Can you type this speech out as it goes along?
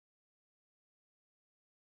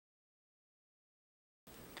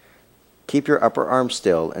Keep your upper arm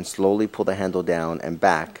still and slowly pull the handle down and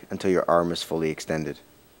back until your arm is fully extended.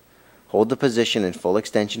 Hold the position in full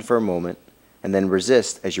extension for a moment and then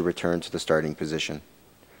resist as you return to the starting position.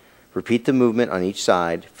 Repeat the movement on each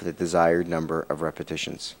side for the desired number of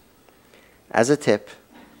repetitions. As a tip,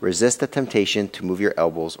 resist the temptation to move your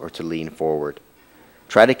elbows or to lean forward.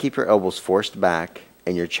 Try to keep your elbows forced back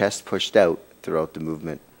and your chest pushed out throughout the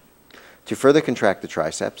movement. To further contract the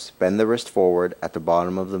triceps, bend the wrist forward at the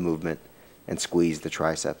bottom of the movement and squeeze the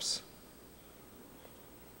triceps.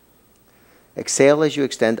 Exhale as you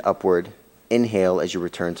extend upward. Inhale as you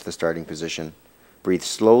return to the starting position. Breathe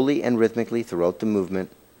slowly and rhythmically throughout the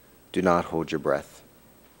movement. Do not hold your breath.